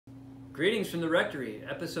Greetings from the Rectory,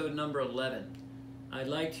 episode number 11. I'd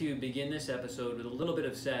like to begin this episode with a little bit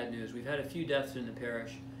of sad news. We've had a few deaths in the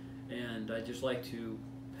parish, and I'd just like to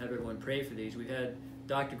have everyone pray for these. We've had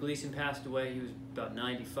Dr. Gleason passed away. He was about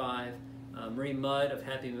 95. Marie Mudd of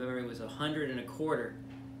happy memory was 100 and a quarter.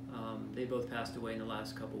 They both passed away in the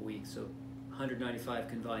last couple weeks, so 195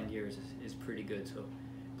 combined years is pretty good, so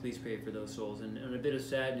please pray for those souls. And a bit of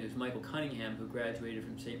sad news, Michael Cunningham, who graduated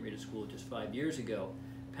from St. Rita School just 5 years ago,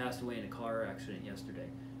 passed away in a car accident yesterday.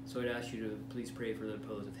 So I'd ask you to please pray for the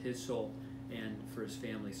repose of his soul and for his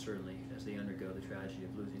family, certainly, as they undergo the tragedy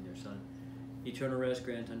of losing their son. Eternal rest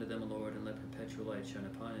grant unto them, O Lord, and let perpetual light shine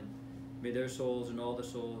upon him. May their souls and all the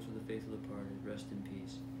souls of the faithful departed rest in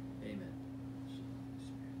peace. Amen.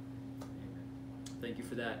 Thank you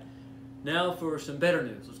for that. Now for some better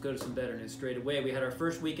news. Let's go to some better news straight away. We had our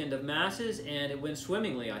first weekend of Masses, and it went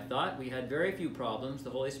swimmingly, I thought. We had very few problems.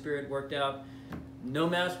 The Holy Spirit worked out. No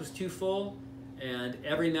Mass was too full, and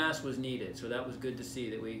every Mass was needed. So that was good to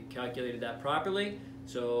see that we calculated that properly.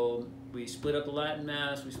 So we split up the Latin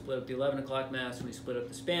Mass, we split up the 11 o'clock Mass, and we split up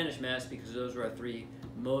the Spanish Mass because those were our three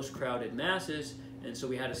most crowded Masses. And so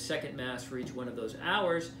we had a second Mass for each one of those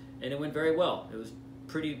hours, and it went very well. It was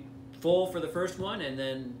pretty full for the first one, and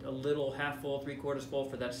then a little half full, three-quarters full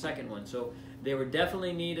for that second one. So they were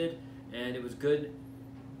definitely needed, and it was good,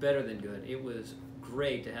 better than good. It was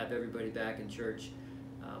great to have everybody back in church.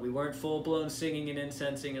 We weren't full-blown singing and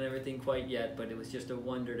incensing and everything quite yet, but it was just a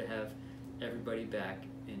wonder to have everybody back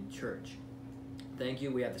in church. Thank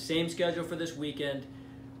you. We have the same schedule for this weekend.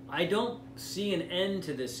 I don't see an end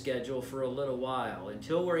to this schedule for a little while.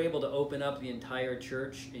 Until we're able to open up the entire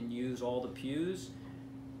church and use all the pews,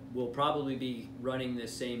 we'll probably be running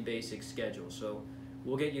this same basic schedule. So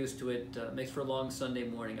we'll get used to it. Makes for a long Sunday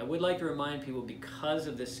morning. I would like to remind people, because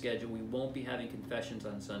of this schedule, we won't be having confessions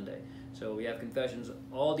on Sunday. So we have confessions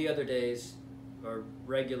all the other days are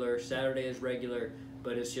regular. Saturday is regular,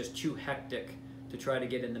 but it's just too hectic to try to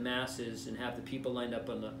get in the Masses and have the people lined up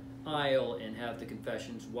on the aisle and have the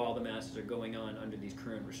confessions while the Masses are going on under these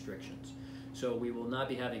current restrictions. So we will not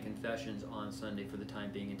be having confessions on Sunday for the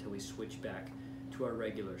time being until we switch back to our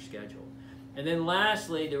regular schedule. And then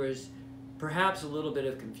lastly, there was perhaps a little bit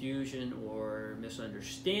of confusion or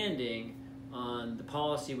misunderstanding on the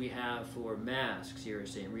policy we have for masks here at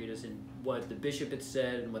St. Rita's, and what the bishop had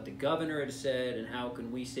said and what the governor had said, and how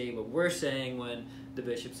can we say what we're saying when the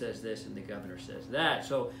bishop says this and the governor says that.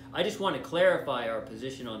 So I just want to clarify our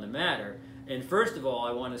position on the matter. And first of all,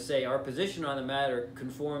 I want to say our position on the matter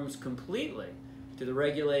conforms completely to the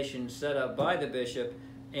regulations set up by the bishop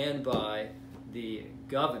and by the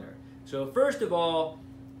governor. So first of all,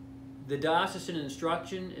 the diocesan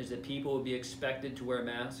instruction is that people will be expected to wear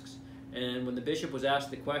masks. And when the bishop was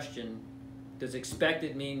asked the question, does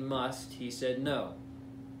expected mean must, he said no.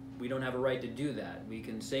 We don't have a right to do that. We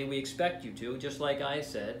can say we expect you to, just like I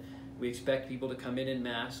said. We expect people to come in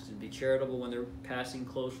masks and be charitable when they're passing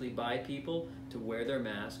closely by people, to wear their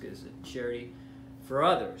mask as a charity for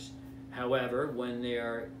others. However, when they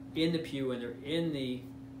are in the pew and they're in the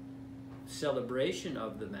celebration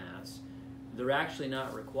of the Mass, they're actually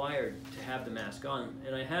not required to have the mask on.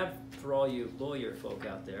 And I have, for all you lawyer folk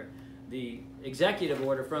out there, the executive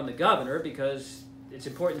order from the governor, because it's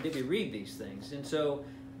important that we read these things. And so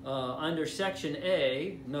under section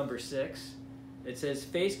A, number 6, it says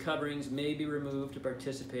face coverings may be removed to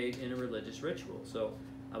participate in a religious ritual. So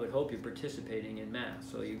I would hope you're participating in Mass.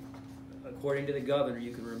 So you, according to the governor,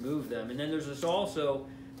 you can remove them. And then there's this also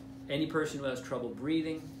any person who has trouble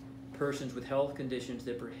breathing, persons with health conditions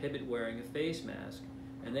that prohibit wearing a face mask.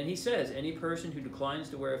 And then he says, any person who declines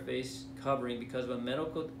to wear a face covering because of a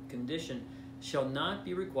medical condition shall not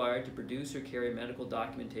be required to produce or carry medical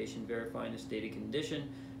documentation verifying the stated condition,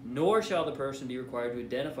 nor shall the person be required to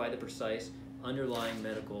identify the precise underlying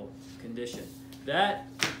medical condition. That,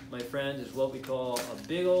 my friends, is what we call a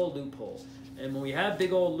big old loophole. And when we have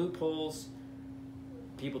big old loopholes,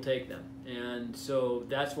 people take them. And so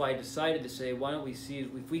that's why I decided to say, why don't we see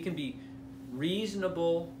if we can be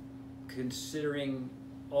reasonable considering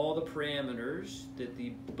all the parameters that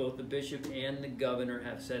both the bishop and the governor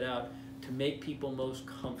have set out to make people most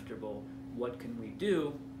comfortable. What can we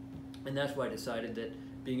do? And that's why I decided that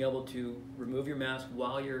being able to remove your mask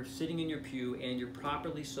while you're sitting in your pew and you're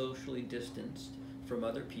properly socially distanced from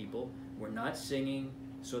other people. We're not singing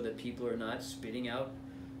so that people are not spitting out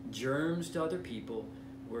germs to other people.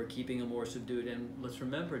 We're keeping them more subdued. And let's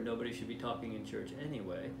remember, nobody should be talking in church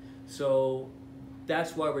anyway. So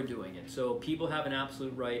that's why we're doing it. So people have an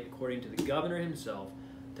absolute right, according to the governor himself,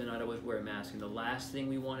 to not always wear a mask. And the last thing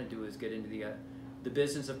we want to do is get into the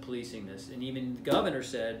business of policing this. And even the governor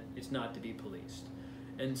said it's not to be policed.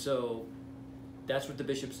 And so that's what the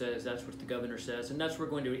bishop says, that's what the governor says, and that's what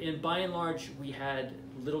we're going to do. And by and large, we had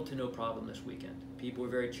little to no problem this weekend. People were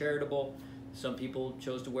very charitable. Some people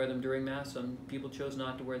chose to wear them during Mass. Some people chose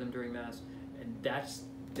not to wear them during Mass. And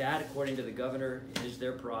that, according to the governor, is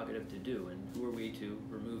their prerogative to do. And who are we to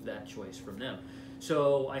remove that choice from them?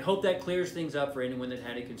 So I hope that clears things up for anyone that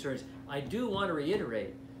had any concerns. I do want to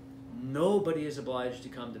reiterate, nobody is obliged to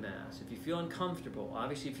come to Mass. If you feel uncomfortable,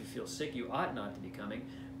 obviously if you feel sick, you ought not to be coming,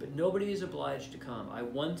 but nobody is obliged to come. I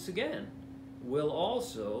once again will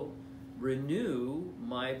also renew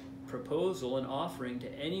my proposal and offering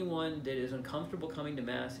to anyone that is uncomfortable coming to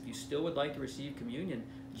Mass. If you still would like to receive communion,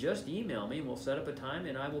 just email me and we'll set up a time,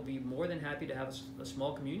 and I will be more than happy to have a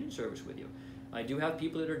small communion service with you. I do have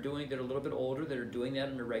people that are a little bit older that are doing that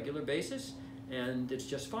on a regular basis, and it's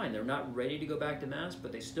just fine. They're not ready to go back to Mass,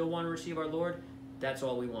 but they still want to receive our Lord. That's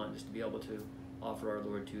all we want, is to be able to offer our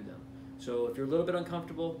Lord to them. So if you're a little bit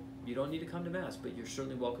uncomfortable, you don't need to come to Mass, but you're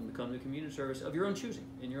certainly welcome to come to a communion service of your own choosing,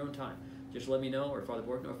 in your own time. Just let me know, or Father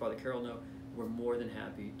Bork know, or Father Carroll know. We're more than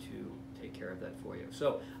happy to take care of that for you.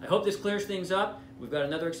 So I hope this clears things up. We've got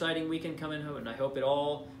another exciting weekend coming up, and I hope it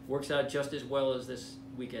all works out just as well as this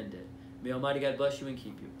weekend did. May Almighty God bless you and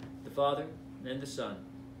keep you. The Father, and the Son,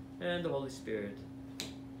 and the Holy Spirit.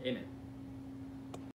 Amen.